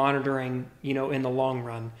to be monitoring in the long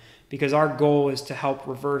run, because our goal is to help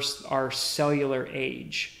reverse our cellular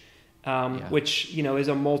age, which is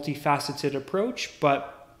a multifaceted approach.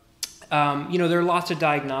 But there are lots of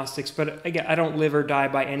diagnostics, but again, I don't live or die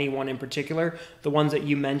by any one in particular. The ones that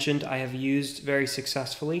you mentioned I have used very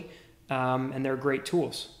successfully, and they're great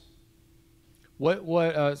tools.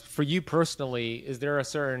 What for you personally, is there a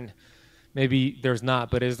certain, maybe there's not,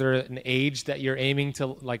 but is there an age that you're aiming to,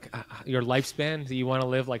 like your lifespan? Do you want to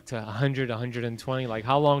live like to 100, 120? Like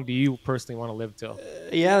how long do you personally want to live till?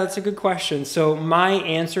 Yeah, that's a good question. So my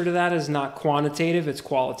answer to that is not quantitative, it's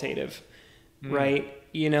qualitative, right?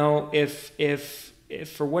 If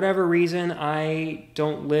for whatever reason I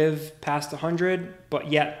don't live past 100,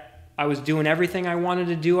 but yet I was doing everything I wanted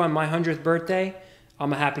to do on my 100th birthday,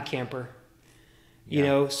 I'm a happy camper.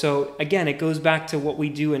 So again, it goes back to what we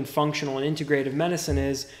do in functional and integrative medicine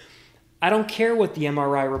is, I don't care what the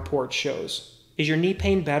MRI report shows. Is your knee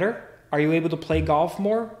pain better? Are you able to play golf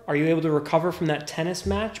more? Are you able to recover from that tennis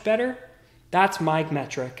match better? That's my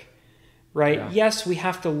metric, right? Yeah. Yes, we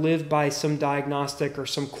have to live by some diagnostic or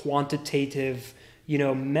some quantitative,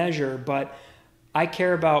 measure, but I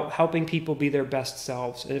care about helping people be their best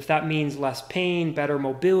selves. And if that means less pain, better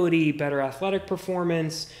mobility, better athletic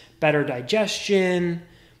performance, better digestion,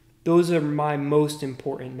 those are my most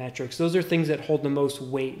important metrics. Those are things that hold the most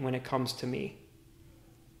weight when it comes to me.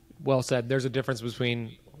 Well said. There's a difference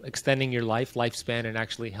between extending your lifespan, and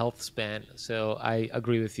actually health span. So I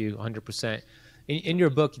agree with you 100%. In your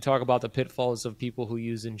book, you talk about the pitfalls of people who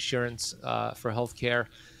use insurance for healthcare.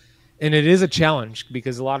 And it is a challenge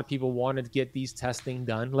because a lot of people want to get these testing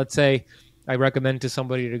done. Let's say I recommend to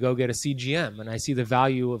somebody to go get a CGM, and I see the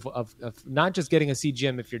value of not just getting a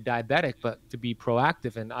CGM if you're diabetic, but to be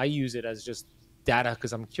proactive. And I use it as just data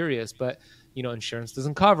because I'm curious, but insurance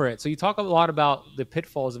doesn't cover it. So you talk a lot about the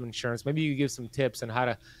pitfalls of insurance. Maybe you give some tips on how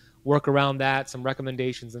to work around that, some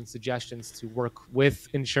recommendations and suggestions to work with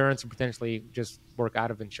insurance or potentially just work out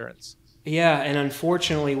of insurance. Yeah, and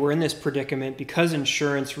unfortunately, we're in this predicament because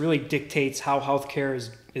insurance really dictates how healthcare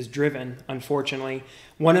is driven, unfortunately.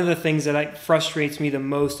 One of the things that frustrates me the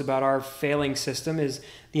most about our failing system is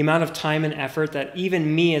the amount of time and effort that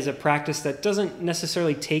even me as a practice that doesn't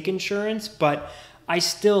necessarily take insurance, but I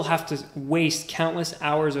still have to waste countless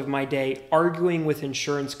hours of my day arguing with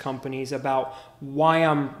insurance companies about why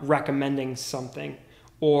I'm recommending something,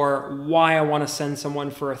 or why I want to send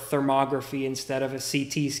someone for a thermography instead of a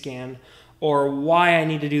CT scan, or why I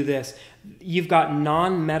need to do this. You've got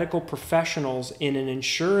non-medical professionals in an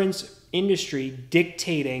insurance industry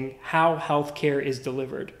dictating how healthcare is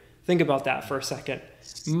delivered. Think about that for a second.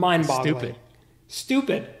 Mind-boggling.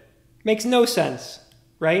 Stupid. Makes no sense,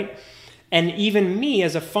 right? And even me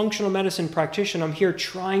as a functional medicine practitioner, I'm here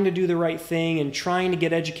trying to do the right thing and trying to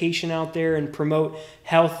get education out there and promote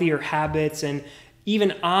healthier habits, and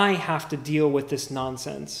even I have to deal with this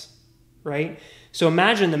nonsense, right? So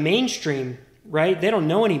imagine the mainstream, right? They don't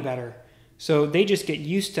know any better. So they just get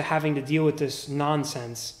used to having to deal with this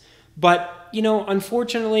nonsense. But,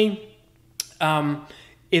 unfortunately,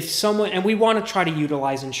 if someone, and we want to try to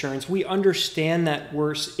utilize insurance, we understand that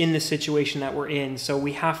we're in the situation that we're in. So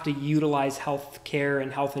we have to utilize health care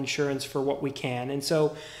and health insurance for what we can. And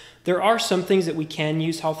so there are some things that we can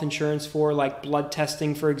use health insurance for, like blood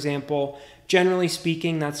testing, for example. Generally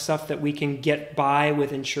speaking, that's stuff that we can get by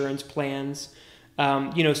with insurance plans.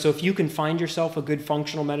 So if you can find yourself a good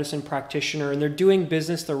functional medicine practitioner and they're doing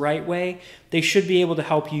business the right way, they should be able to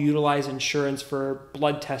help you utilize insurance for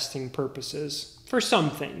blood testing purposes, for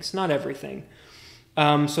some things, not everything.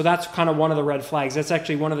 So that's kind of one of the red flags. That's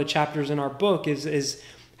actually one of the chapters in our book is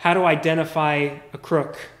how to identify a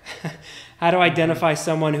crook, how to identify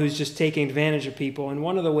someone who's just taking advantage of people. And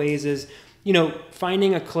one of the ways is,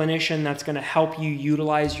 finding a clinician that's going to help you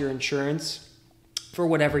utilize your insurance for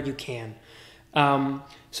whatever you can.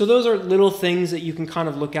 So those are little things that you can kind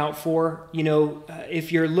of look out for.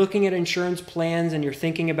 If you're looking at insurance plans and you're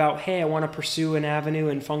thinking about, hey, I want to pursue an avenue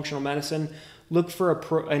in functional medicine, look for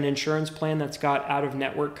an insurance plan that's got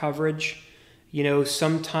out-of-network coverage.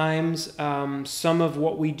 Sometimes some of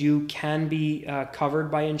what we do can be covered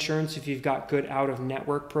by insurance if you've got good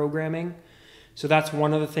out-of-network programming. So that's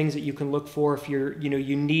one of the things that you can look for if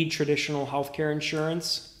you need traditional healthcare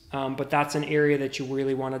insurance, but that's an area that you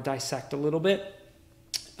really want to dissect a little bit.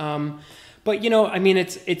 But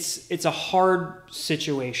it's a hard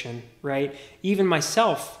situation, right? Even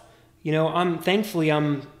myself, I'm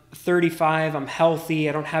 35, I'm healthy,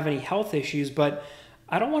 I don't have any health issues, but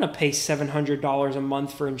I don't want to pay $700 a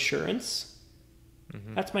month for insurance.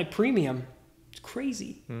 Mm-hmm. That's my premium. It's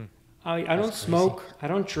crazy. I don't smoke, I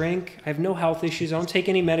don't drink, I have no health issues, I don't take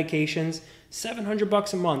any medications.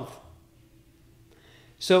 $700 a month.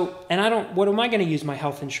 So, what am I going to use my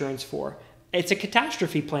health insurance for? It's a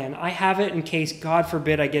catastrophe plan. I have it in case, God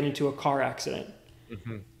forbid, I get into a car accident,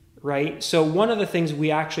 right? So one of the things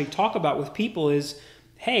we actually talk about with people is,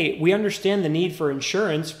 hey, we understand the need for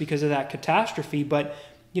insurance because of that catastrophe, but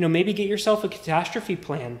maybe get yourself a catastrophe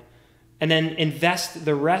plan and then invest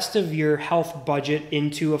the rest of your health budget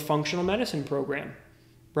into a functional medicine program,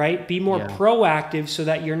 right? Be more proactive so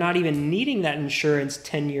that you're not even needing that insurance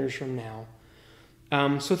 10 years from now.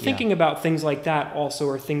 So thinking about things like that also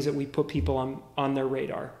are things that we put people on their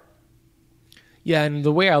radar. Yeah, and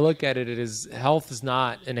the way I look at it is health is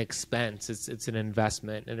not an expense, it's an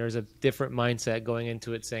investment. And there's a different mindset going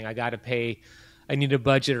into it saying, I need a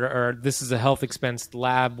budget, or this is a health expense,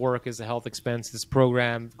 lab work is a health expense, this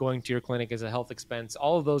program, going to your clinic is a health expense.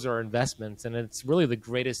 All of those are investments, and it's really the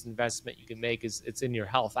greatest investment you can make is it's in your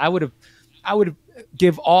health. I would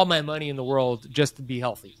give all my money in the world just to be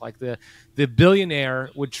healthy. Like the billionaire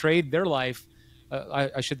would trade their life.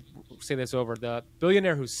 I should say this over. The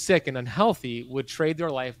billionaire who's sick and unhealthy would trade their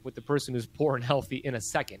life with the person who's poor and healthy in a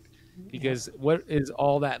second. Because what is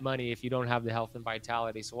all that money if you don't have the health and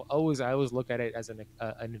vitality? So I always look at it as an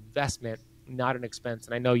investment, not an expense.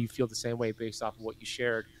 And I know you feel the same way based off of what you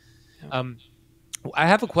shared. Yeah. I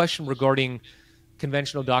have a question regarding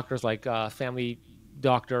conventional doctors like family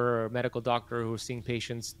doctor or medical doctor who are seeing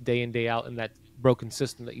patients day in, day out in that broken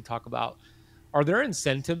system that you talk about. Are there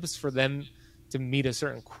incentives for them to meet a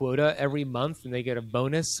certain quota every month and they get a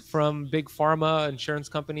bonus from big pharma insurance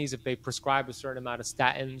companies if they prescribe a certain amount of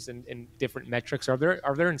statins and different metrics? Are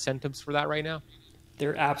there incentives for that right now?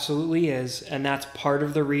 There absolutely is. And that's part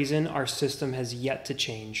of the reason our system has yet to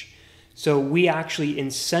change. So we actually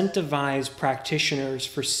incentivize practitioners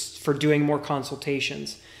for doing more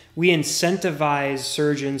consultations. We incentivize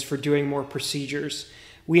surgeons for doing more procedures.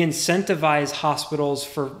 We incentivize hospitals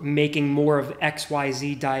for making more of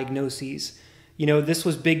XYZ diagnoses. This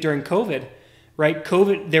was big during COVID, right?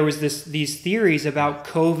 COVID, there was these theories about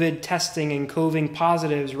COVID testing and COVID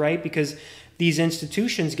positives, right? Because these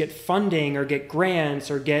institutions get funding or get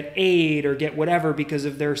grants or get aid or get whatever because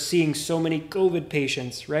of they're seeing so many COVID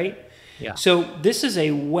patients, right? Yeah. So this is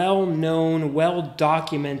a well-known,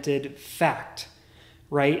 well-documented fact.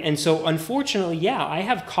 Right. And so unfortunately, I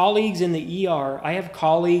have colleagues in the ER. I have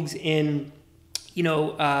colleagues in big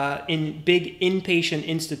inpatient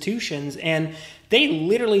institutions, and they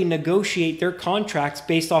literally negotiate their contracts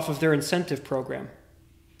based off of their incentive program.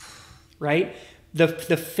 Right. The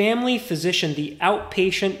family physician, the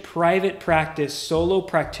outpatient private practice solo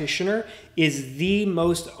practitioner is the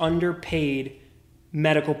most underpaid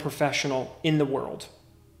medical professional in the world.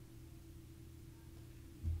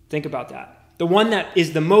 Think about that. The one that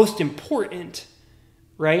is the most important,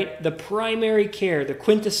 right? The primary care, the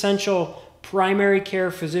quintessential primary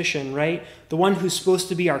care physician, right? The one who's supposed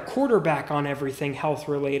to be our quarterback on everything health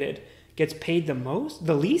related gets paid the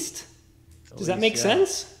least? Does that make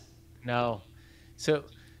sense? No. So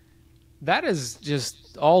that is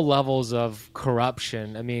just all levels of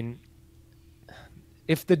corruption. I mean,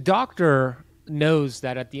 if the doctor knows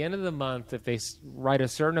that at the end of the month, if they write a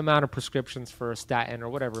certain amount of prescriptions for a statin or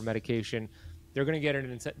whatever medication, they're going to get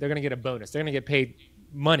they're going to get a bonus. They're going to get paid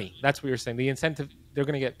money. That's what you're saying. The incentive, they're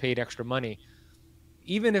going to get paid extra money.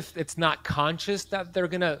 Even if it's not conscious that they're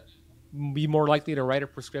going to be more likely to write a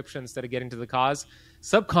prescription instead of getting to the cause,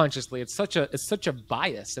 subconsciously, it's such a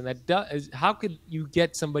bias. And how could you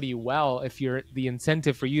get somebody well if the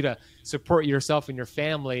incentive for you to support yourself and your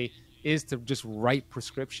family is to just write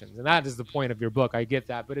prescriptions. And that is the point of your book. I get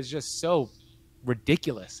that, but it's just so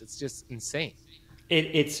ridiculous. It's just insane.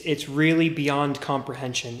 It's really beyond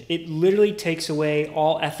comprehension. It literally takes away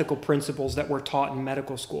all ethical principles that we're taught in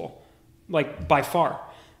medical school, like by far,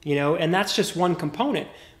 and that's just one component.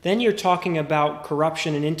 Then you're talking about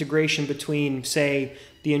corruption and integration between, say,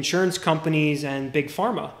 the insurance companies and big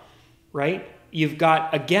pharma, right? You've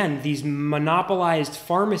got, again, these monopolized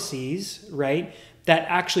pharmacies, right, that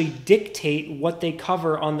actually dictate what they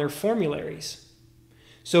cover on their formularies.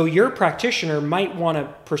 So your practitioner might want to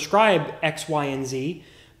prescribe X, Y, and Z,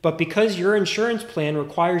 but because your insurance plan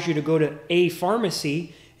requires you to go to a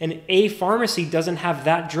pharmacy and a pharmacy doesn't have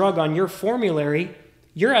that drug on your formulary,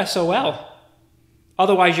 you're SOL.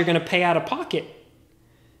 Otherwise, you're going to pay out of pocket.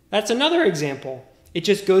 That's another example. It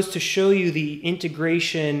just goes to show you the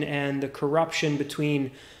integration and the corruption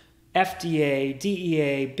between FDA,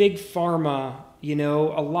 DEA, big pharma,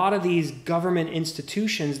 a lot of these government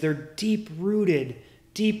institutions, they're deep-rooted.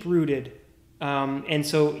 And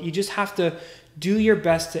so you just have to do your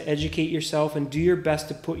best to educate yourself and do your best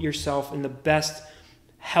to put yourself in the best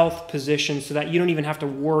health position so that you don't even have to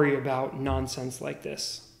worry about nonsense like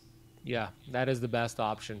this. Yeah, that is the best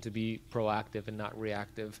option, to be proactive and not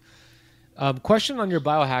reactive. Question on your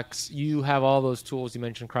biohacks. You have all those tools. You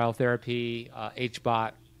mentioned cryotherapy,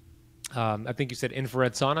 𝙎𝙀𝙬𝙀. I think you said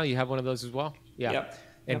infrared sauna. You have one of those as well? Yeah. Yep.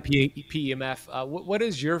 And PEMF. What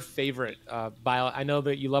is your favorite I know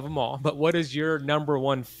that you love them all, but what is your number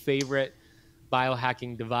one favorite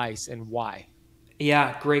biohacking device and why?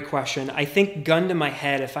 Yeah, great question. I think, gun to my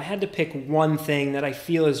head, if I had to pick one thing that I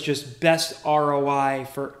feel is just best ROI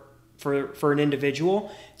for an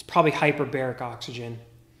individual, it's probably hyperbaric oxygen.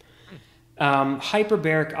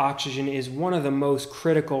 Hyperbaric oxygen is one of the most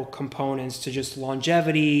critical components to just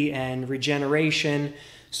longevity and regeneration.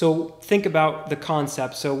 So think about the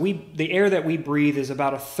concept. So the air that we breathe is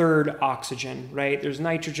about a third oxygen, right? There's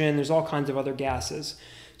nitrogen, there's all kinds of other gases.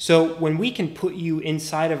 So when we can put you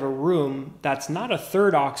inside of a room that's not a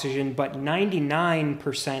third oxygen, but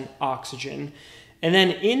 99% oxygen, and then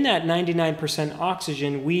in that 99%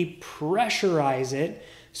 oxygen, we pressurize it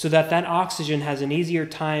so that oxygen has an easier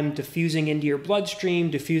time diffusing into your bloodstream,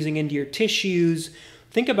 diffusing into your tissues.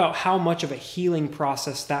 Think about how much of a healing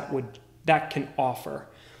process that can offer.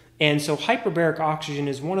 And so hyperbaric oxygen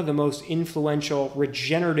is one of the most influential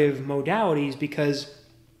regenerative modalities because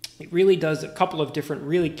it really does a couple of different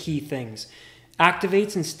really key things.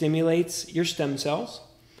 Activates and stimulates your stem cells,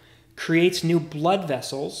 creates new blood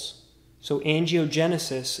vessels, so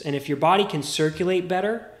angiogenesis, and if your body can circulate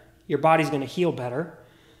better, your body's going to heal better.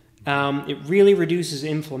 It really reduces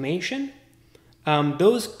inflammation.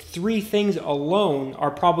 Those three things alone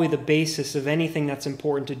are probably the basis of anything that's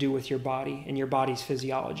important to do with your body and your body's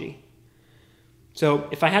physiology. So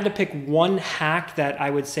if I had to pick one hack that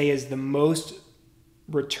I would say is the most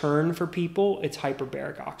return for people, it's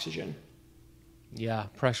hyperbaric oxygen. Yeah,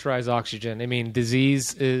 pressurized oxygen. I mean,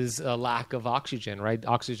 disease is a lack of oxygen, right?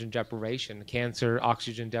 Oxygen deprivation, cancer,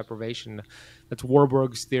 oxygen deprivation. That's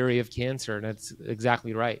Warburg's theory of cancer, and that's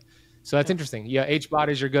exactly right. So that's interesting. Yeah, 𝙎𝙀𝙬𝙀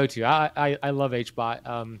is your go-to. I love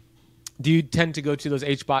𝙎𝙀𝙬𝙀. Do you tend to go to those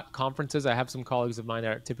𝙎𝙀𝙬𝙀 conferences? I have some colleagues of mine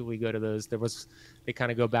that typically go to those. They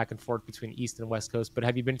kind of go back and forth between East and West Coast, but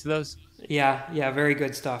have you been to those? Yeah, very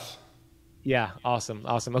good stuff. Yeah, awesome.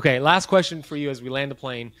 Okay, last question for you as we land the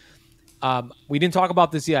plane. We didn't talk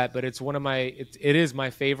about this yet, but it's it is my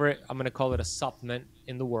favorite. I'm going to call it a supplement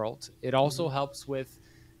in the world. It also helps with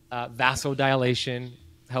vasodilation,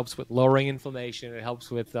 helps with lowering inflammation. It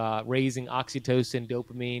helps with raising oxytocin,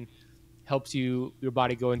 dopamine, helps your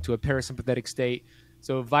body go into a parasympathetic state.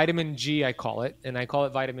 So vitamin G, I call it, and I call it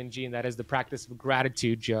vitamin G, and that is the practice of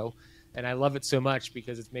gratitude, Joe. And I love it so much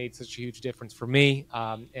because it's made such a huge difference for me.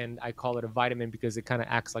 And I call it a vitamin because it kind of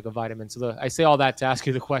acts like a vitamin. So I say all that to ask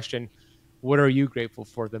you the question, what are you grateful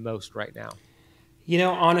for the most right now?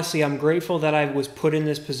 Honestly, I'm grateful that I was put in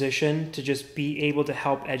this position to just be able to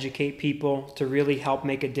help educate people, to really help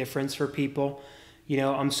make a difference for people.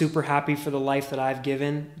 I'm super happy for the life that I've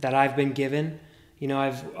been given. I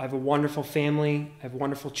have a wonderful family, I have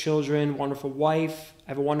wonderful children, wonderful wife,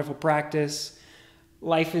 I have a wonderful practice.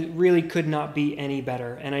 Life really could not be any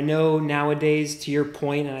better. And I know nowadays, to your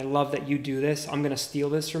point, and I love that you do this, I'm going to steal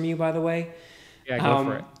this from you, by the way. Yeah, go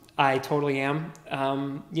for it. I totally am.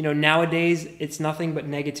 Nowadays, it's nothing but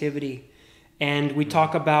negativity. And we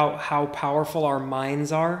talk about how powerful our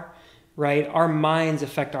minds are, right? Our minds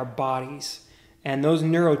affect our bodies. And those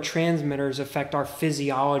neurotransmitters affect our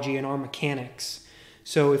physiology and our mechanics.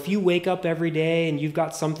 So if you wake up every day and you've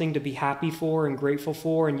got something to be happy for and grateful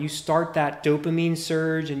for, and you start that dopamine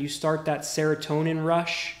surge and you start that serotonin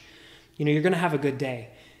rush, you're going to have a good day.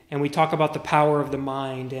 And we talk about the power of the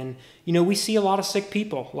mind. And, we see a lot of sick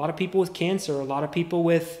people, a lot of people with cancer, a lot of people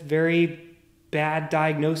with very bad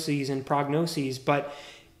diagnoses and prognoses. But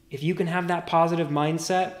if you can have that positive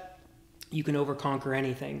mindset, you can overconquer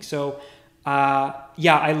anything. So,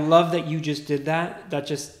 I love that you just did that. That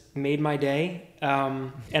just made my day.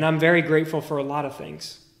 And I'm very grateful for a lot of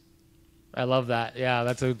things. I love that. Yeah,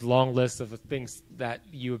 that's a long list of things that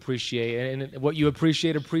you appreciate. And what you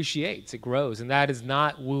appreciate appreciates. It grows. And that is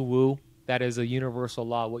not woo-woo. That is a universal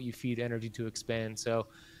law. What you feed energy to expand. So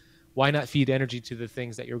why not feed energy to the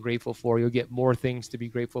things that you're grateful for? You'll get more things to be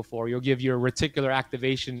grateful for. You'll give your reticular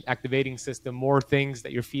activating system more things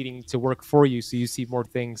that you're feeding to work for you. So you see more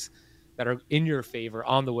things that are in your favor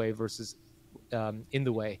on the way versus in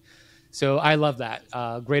the way. So I love that.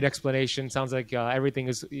 Great explanation. Sounds like everything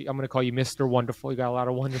is, I'm going to call you Mr. Wonderful. You got a lot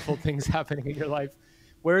of wonderful things happening in your life.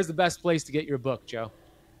 Where is the best place to get your book, Joe?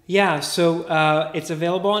 Yeah, so it's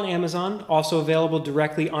available on Amazon, also available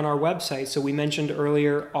directly on our website. So we mentioned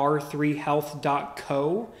earlier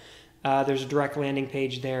𝑎3health.co. There's a direct landing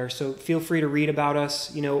page there. So feel free to read about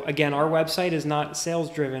us. Again, our website is not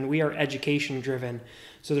sales driven. We are education driven.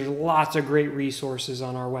 So there's lots of great resources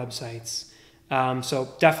on our websites.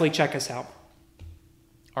 So definitely check us out.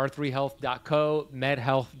 𝑎3health.co,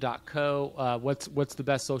 medhealth.co. What's the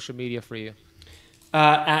best social media for you?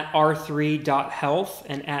 At 𝑎3.health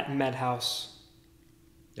and at medhouse.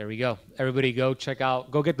 There we go. Everybody go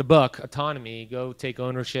get the book, Autonomy. Go take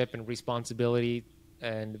ownership and responsibility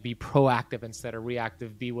and be proactive instead of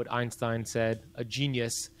reactive. Be what Einstein said, a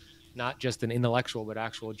genius, not just an intellectual, but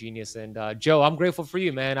actual genius. And Joe, I'm grateful for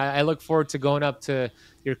you, man. I look forward to going up to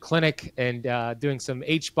your clinic and doing some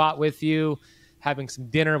𝐻BOT with you, having some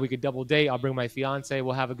dinner. We could double date. I'll bring my fiance.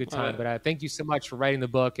 We'll have a good time. But thank you so much for writing the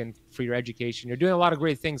book and for your education. You're doing a lot of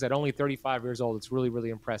great things at only 35 years old. It's really, really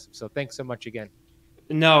impressive. So thanks so much again.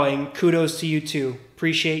 No, and kudos to you too.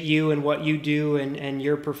 Appreciate you and what you do and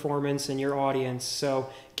your performance and your audience. So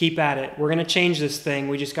keep at it. We're going to change this thing.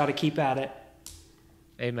 We just got to keep at it.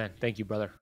 Amen. Thank you, brother.